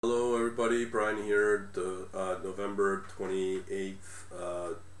Hello everybody, Brian here, November 28th,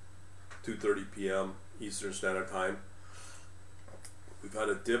 2:30 p.m. Eastern Standard Time. We've had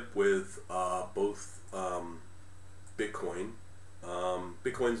a dip with both Bitcoin.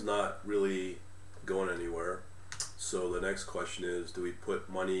 Bitcoin's not really going anywhere. So the next question is, do we put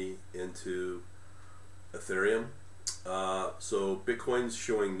money into Ethereum? So Bitcoin's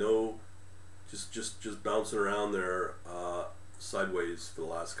showing just bouncing around there sideways for the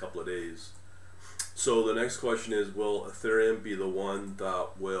last couple of days. So the next question is, will Ethereum be the one that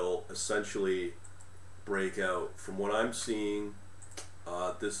will essentially break out? From what I'm seeing,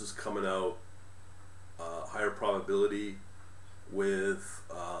 this is coming out higher probability with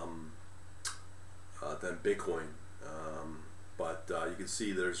than Bitcoin. But you can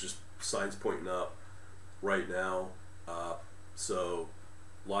see there's just signs pointing up right now. So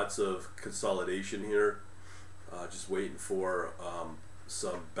lots of consolidation here. Just waiting for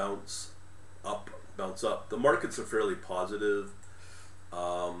some bounce up. The markets are fairly positive.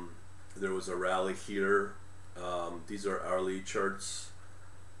 There was a rally here. These are hourly charts.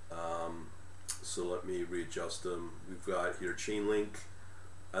 So let me readjust them. We've got here Chainlink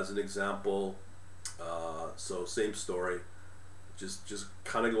as an example. So same story. Just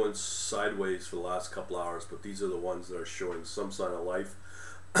kind of going sideways for the last couple hours, but these are the ones that are showing some sign of life.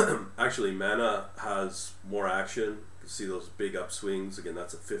 Actually, Mana has more action. You can see those big upswings. Again,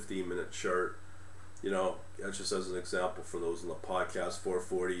 that's a 15-minute chart. You know, just as an example for those in the podcast,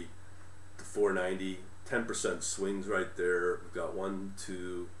 440 to 490, 10% swings right there. We've got one,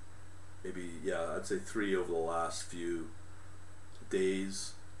 two, maybe, yeah, I'd say three over the last few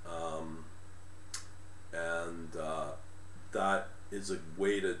days. That is a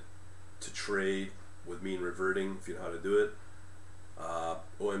way to trade with mean reverting if you know how to do it.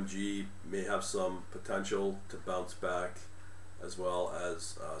 OMG may have some potential to bounce back, as well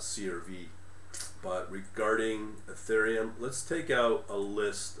as CRV. But regarding Ethereum, let's take out a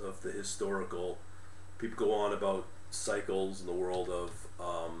list of the historical. People go on about cycles in the world of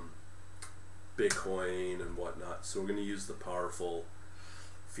Bitcoin and whatnot. So we're going to use the powerful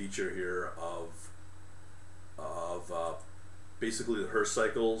feature here of basically the her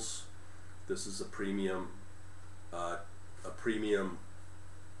cycles. This is a premium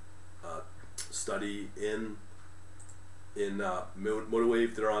study in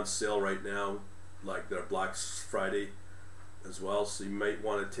Motorwave. They're on sale right now, like their Black Friday as well. So you might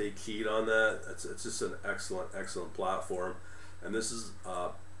want to take heed on that. It's just an excellent platform, and this is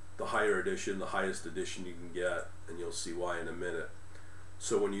the higher edition, the highest edition you can get, and you'll see why in a minute.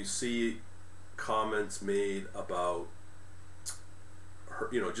 So when you see comments made about her,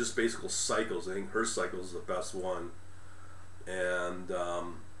 just basic cycles, I think her cycles is the best one. And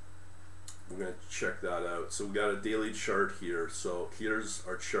we're going to check that out. So we got a daily chart here. So here's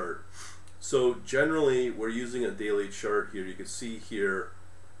our chart. So generally we're using a daily chart here. You can see here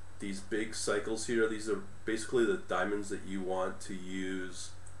these big cycles here. These are basically the diamonds that you want to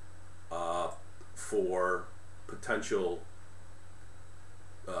use for potential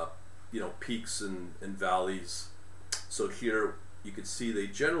peaks and valleys. So here you can see they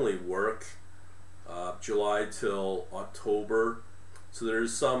generally work July till October. So there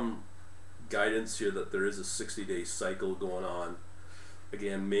is some guidance here that there is a 60-day cycle going on.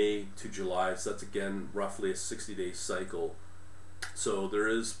 Again, May to July, so that's again roughly a 60-day cycle. So there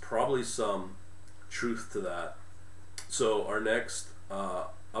is probably some truth to that. So our next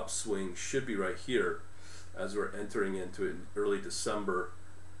upswing should be right here as we're entering into it in early December.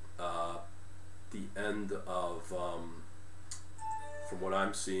 The end of, from what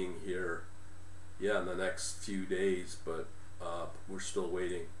I'm seeing here, in the next few days, but we're still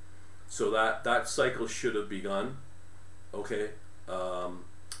waiting. So that cycle should have begun, okay, and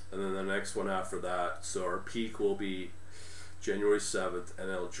then the next one after that. So our peak will be January 7th, and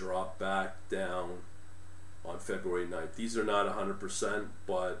it'll drop back down on February 9th. These are not 100%,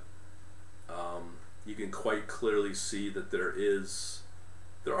 but you can quite clearly see that there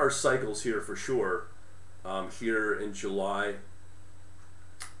are cycles here for sure. Here in July,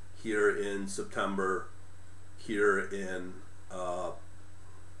 here in September, here in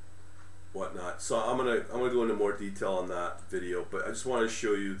whatnot. So I'm gonna go into more detail on that video, but I just want to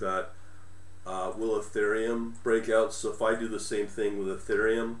show you that will Ethereum break out. So if I do the same thing with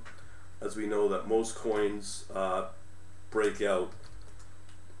Ethereum, as we know that most coins break out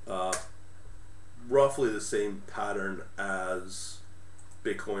roughly the same pattern as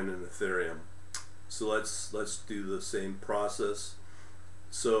Bitcoin and Ethereum. So let's do the same process.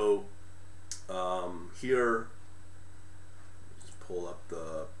 So here, just pull up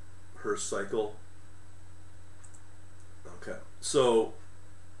her cycle. Okay, so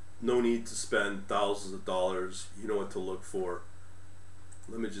no need to spend thousands of dollars. You know what to look for.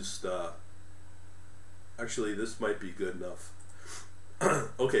 Let me just actually, this might be good enough.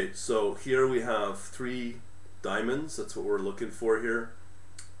 Okay, so here we have 3 diamonds. That's what we're looking for here.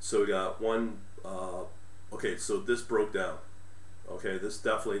 So we got one. Okay, so this broke down. Okay, this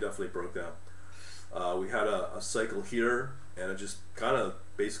definitely broke down. We had a cycle here, and it just kind of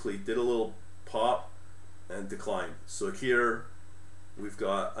basically did a little pop and declined. So here we've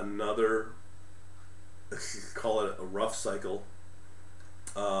got another, call it a rough cycle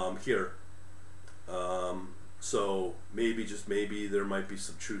here. So maybe, just maybe, there might be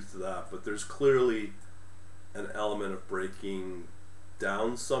some truth to that, but there's clearly an element of breaking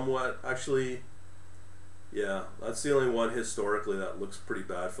down somewhat. Actually, yeah, that's the only one historically that looks pretty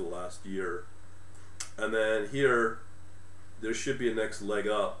bad for the last year. And then here, there should be a next leg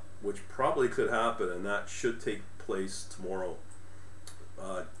up, which probably could happen, and that should take place tomorrow.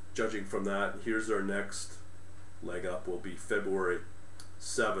 Judging from that, here's our next leg up, will be February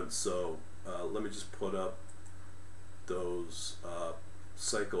 7th. So let me just put up those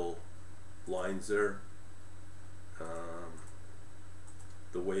cycle lines there,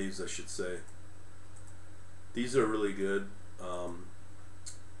 the waves I should say. These are really good.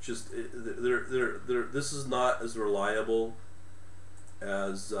 This is not as reliable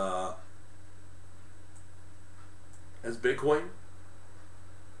as Bitcoin.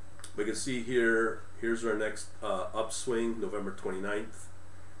 We can see here, here's our next upswing, November 29th.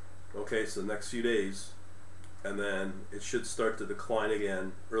 Okay, so the next few days, and then it should start to decline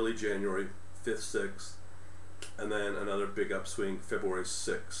again early January 5th, 6th, and then another big upswing February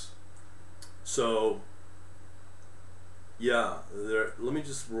 6th. So yeah, let me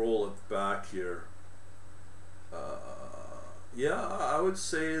just roll it back here. Yeah, I would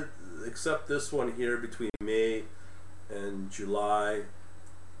say, except this one here between May and July,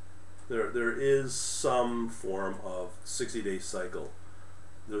 there is some form of 60-day cycle.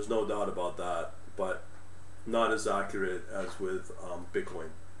 There's no doubt about that, but not as accurate as with Bitcoin.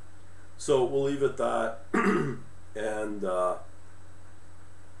 So we'll leave it at that, and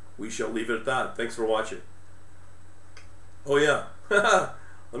we shall leave it at that. Thanks for watching. Oh yeah,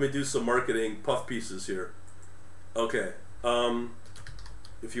 let me do some marketing puff pieces here. Okay,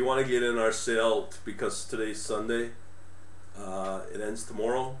 if you want to get in our sale, because today's Sunday, it ends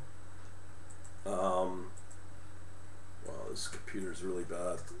tomorrow. Wow, this computer's really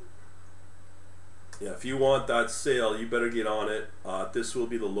bad. Yeah, if you want that sale, you better get on it. This will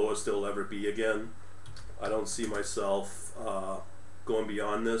be the lowest it'll ever be again. I don't see myself going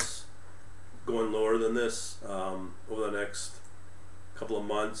beyond this, going lower than this over the next couple of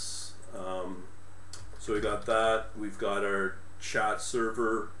months. So we got that. We've got our chat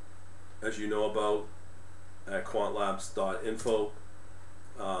server, as you know about, at quantlabs.info.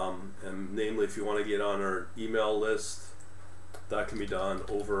 And namely, if you want to get on our email list, that can be done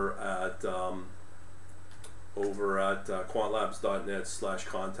over at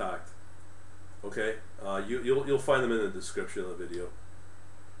quantlabs.net/contact. Okay, you'll find them in the description of the video.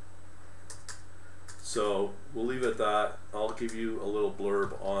 So we'll leave it at that. I'll give you a little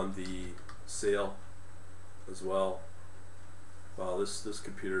blurb on the sale as well. Wow, this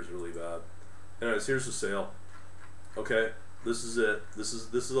computer is really bad. Anyways, here's the sale. Okay, this is it. This is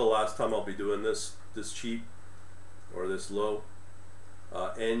the last time I'll be doing this cheap or this low.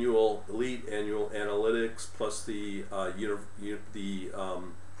 Annual elite annual analytics plus the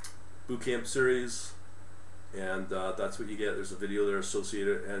bootcamp series, and that's what you get. There's a video there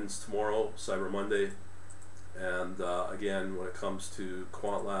associated. It ends tomorrow, Cyber Monday. And again, when it comes to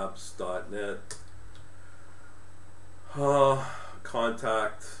quantlabs.net,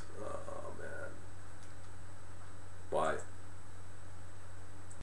 contact. Oh man, bye.